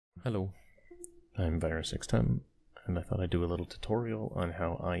Hello, I'm Virus610, and I thought I'd do a little tutorial on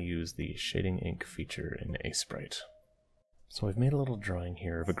how I use the shading ink feature in Aseprite. So I've made a little drawing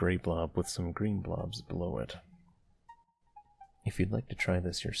here of a grey blob with some green blobs below it. If you'd like to try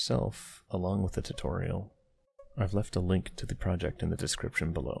this yourself, along with the tutorial, I've left a link to the project in the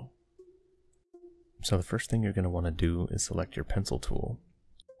description below. So the first thing you're going to want to do is select your pencil tool,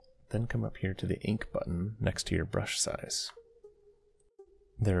 then come up here to the ink button next to your brush size.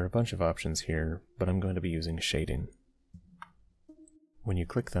 There are a bunch of options here, but I'm going to be using shading. When you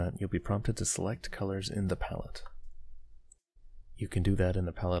click that, you'll be prompted to select colors in the palette. You can do that in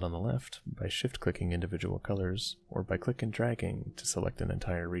the palette on the left by shift-clicking individual colors, or by click and dragging to select an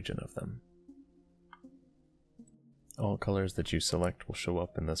entire region of them. All colors that you select will show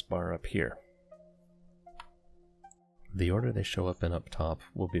up in this bar up here. The order they show up in up top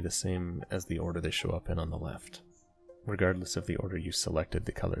will be the same as the order they show up in on the left, regardless of the order you selected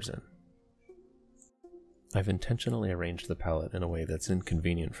the colors in. I've intentionally arranged the palette in a way that's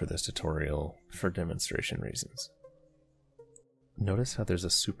inconvenient for this tutorial for demonstration reasons. Notice how there's a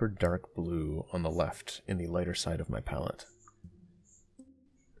super dark blue on the left in the lighter side of my palette.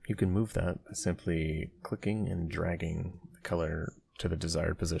 You can move that by simply clicking and dragging the color to the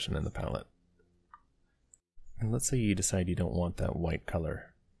desired position in the palette. And let's say you decide you don't want that white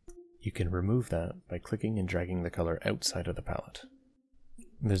color. You can remove that by clicking and dragging the color outside of the palette.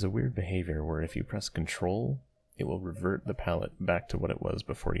 There's a weird behavior where if you press Ctrl, it will revert the palette back to what it was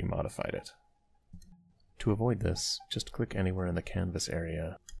before you modified it. To avoid this, just click anywhere in the canvas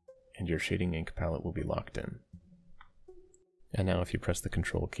area, and your shading ink palette will be locked in. And now if you press the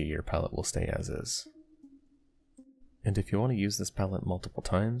Ctrl key, your palette will stay as is. And if you want to use this palette multiple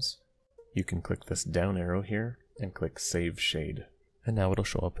times, you can click this down arrow here and click Save Shade. And now it'll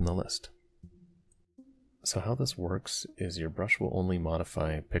show up in the list. So how this works is your brush will only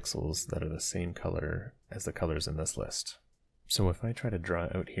modify pixels that are the same color as the colors in this list. So if I try to draw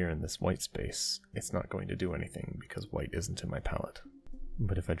out here in this white space, it's not going to do anything because white isn't in my palette.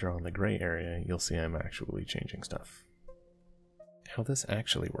 But if I draw in the gray area, you'll see I'm actually changing stuff. How this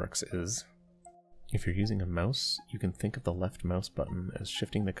actually works is, if you're using a mouse, you can think of the left mouse button as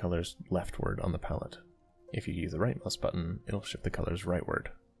shifting the colors leftward on the palette. If you use the right mouse button, it'll shift the colors rightward.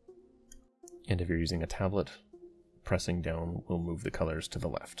 And if you're using a tablet, pressing down will move the colors to the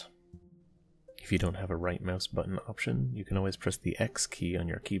left. If you don't have a right mouse button option, you can always press the X key on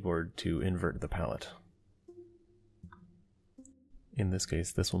your keyboard to invert the palette. In this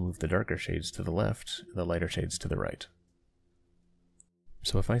case, this will move the darker shades to the left and the lighter shades to the right.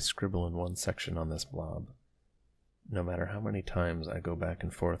 So if I scribble in one section on this blob, no matter how many times I go back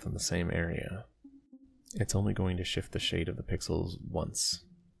and forth in the same area, it's only going to shift the shade of the pixels once.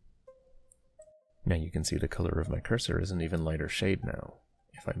 Now you can see the color of my cursor is an even lighter shade now.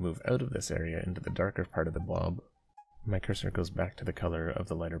 If I move out of this area into the darker part of the blob, my cursor goes back to the color of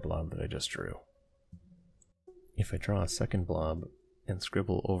the lighter blob that I just drew. If I draw a second blob and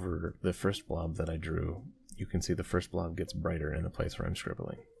scribble over the first blob that I drew, you can see the first blob gets brighter in the place where I'm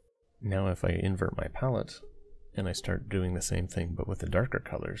scribbling. Now if I invert my palette and I start doing the same thing but with the darker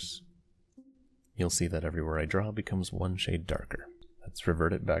colors, you'll see that everywhere I draw becomes one shade darker. Let's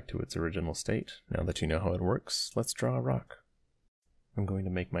revert it back to its original state. Now that you know how it works, let's draw a rock. I'm going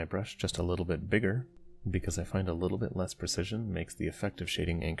to make my brush just a little bit bigger, because I find a little bit less precision makes the effect of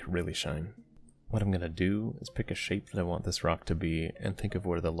shading ink really shine. What I'm going to do is pick a shape that I want this rock to be and think of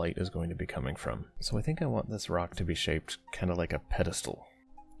where the light is going to be coming from. So I think I want this rock to be shaped kind of like a pedestal.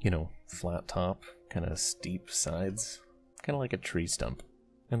 You know, flat top, kind of steep sides, kind of like a tree stump.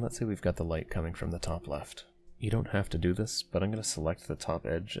 And let's say we've got the light coming from the top left. You don't have to do this, but I'm going to select the top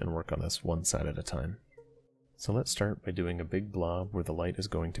edge and work on this one side at a time. So let's start by doing a big blob where the light is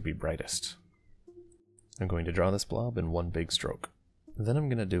going to be brightest. I'm going to draw this blob in one big stroke. Then I'm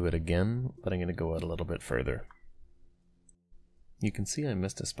going to do it again, but I'm going to go out a little bit further. You can see I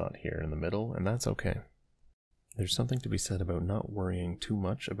missed a spot here in the middle, and that's okay. There's something to be said about not worrying too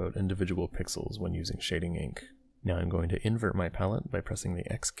much about individual pixels when using shading ink. Now I'm going to invert my palette by pressing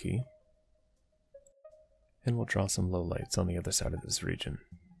the X key, and we'll draw some lowlights on the other side of this region.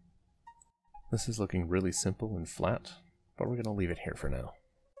 This is looking really simple and flat, but we're going to leave it here for now.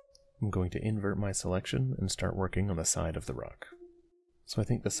 I'm going to invert my selection and start working on the side of the rock. So I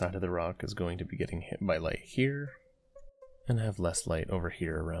think the side of the rock is going to be getting hit by light here, and have less light over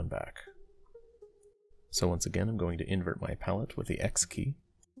here around back. So once again I'm going to invert my palette with the X key,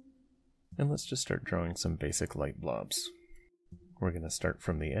 and let's just start drawing some basic light blobs. We're going to start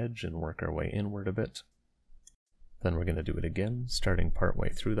from the edge and work our way inward a bit. Then we're going to do it again, starting partway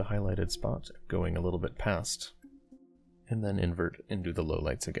through the highlighted spot, going a little bit past, and then invert and do the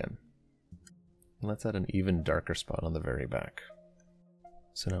lowlights again. And let's add an even darker spot on the very back.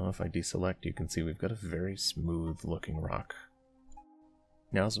 So now if I deselect, you can see we've got a very smooth looking rock.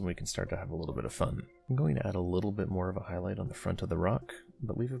 Now's when we can start to have a little bit of fun. I'm going to add a little bit more of a highlight on the front of the rock,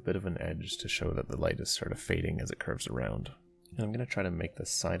 but leave a bit of an edge to show that the light is sort of fading as it curves around. And I'm going to try to make the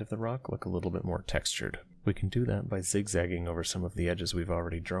side of the rock look a little bit more textured. We can do that by zigzagging over some of the edges we've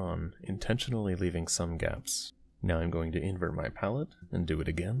already drawn, intentionally leaving some gaps. Now I'm going to invert my palette and do it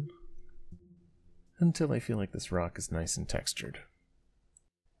again, until I feel like this rock is nice and textured.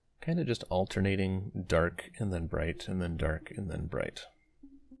 Kind of just alternating dark and then bright and then dark and then bright.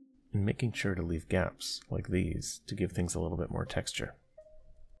 And making sure to leave gaps, like these, to give things a little bit more texture.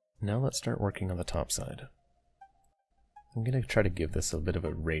 Now let's start working on the top side. I'm going to try to give this a bit of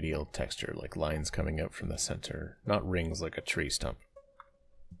a radial texture, like lines coming out from the center, not rings like a tree stump.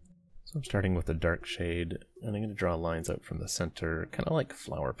 So I'm starting with a dark shade, and I'm going to draw lines out from the center, kind of like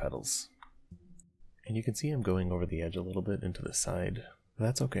flower petals. And you can see I'm going over the edge a little bit into the side, but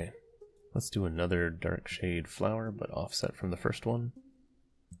that's okay. Let's do another dark shade flower, but offset from the first one.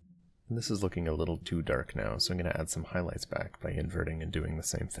 And this is looking a little too dark now, so I'm going to add some highlights back by inverting and doing the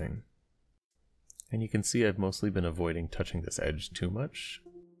same thing. And you can see I've mostly been avoiding touching this edge too much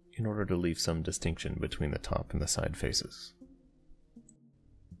in order to leave some distinction between the top and the side faces.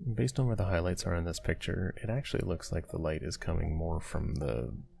 Based on where the highlights are in this picture, it actually looks like the light is coming more from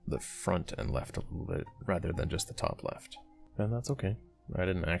the front and left a little bit, rather than just the top left. And that's okay. I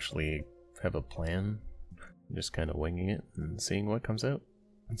didn't actually have a plan, I'm just kind of winging it and seeing what comes out.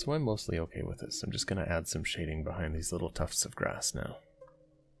 And so I'm mostly okay with this. I'm just going to add some shading behind these little tufts of grass now.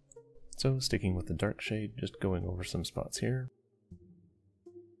 So sticking with the dark shade, just going over some spots here.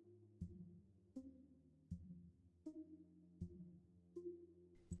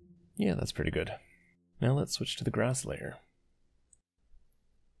 Yeah, that's pretty good. Now let's switch to the grass layer.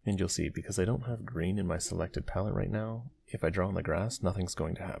 And you'll see, because I don't have green in my selected palette right now, if I draw on the grass, nothing's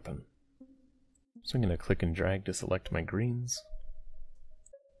going to happen. So I'm going to click and drag to select my greens.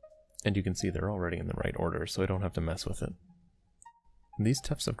 And you can see they're already in the right order, so I don't have to mess with it. These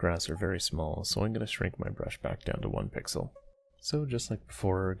tufts of grass are very small, so I'm going to shrink my brush back down to 1 pixel. So just like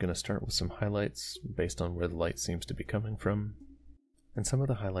before, I'm going to start with some highlights based on where the light seems to be coming from. And some of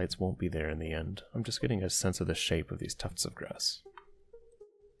the highlights won't be there in the end. I'm just getting a sense of the shape of these tufts of grass.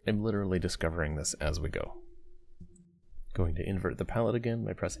 I'm literally discovering this as we go. Going to invert the palette again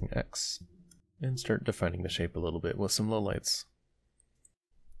by pressing X, and start defining the shape a little bit with some lowlights.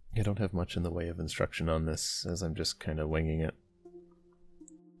 I don't have much in the way of instruction on this, as I'm just kind of winging it.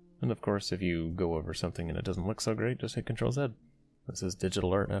 And of course, if you go over something and it doesn't look so great, just hit Ctrl-Z. This is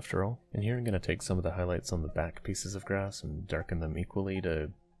digital art after all. And here I'm going to take some of the highlights on the back pieces of grass and darken them equally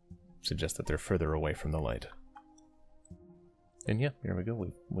to suggest that they're further away from the light. And yeah, here we go.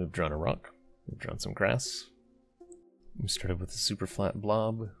 We've drawn a rock. We've drawn some grass. We started with a super flat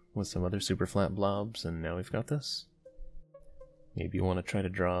blob with some other super flat blobs, and now we've got this. Maybe you want to try to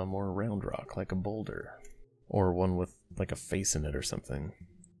draw a more round rock, like a boulder. Or one with like a face in it or something.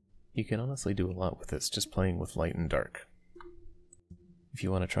 You can honestly do a lot with this, just playing with light and dark. If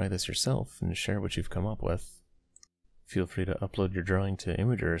you want to try this yourself and share what you've come up with, feel free to upload your drawing to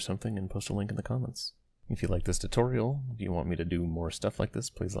Imager or something and post a link in the comments. If you like this tutorial, if you want me to do more stuff like this,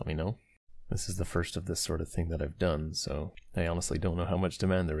 please let me know. This is the first of this sort of thing that I've done, so I honestly don't know how much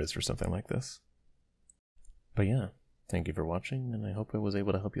demand there is for something like this. But yeah, thank you for watching, and I hope I was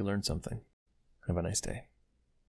able to help you learn something. Have a nice day.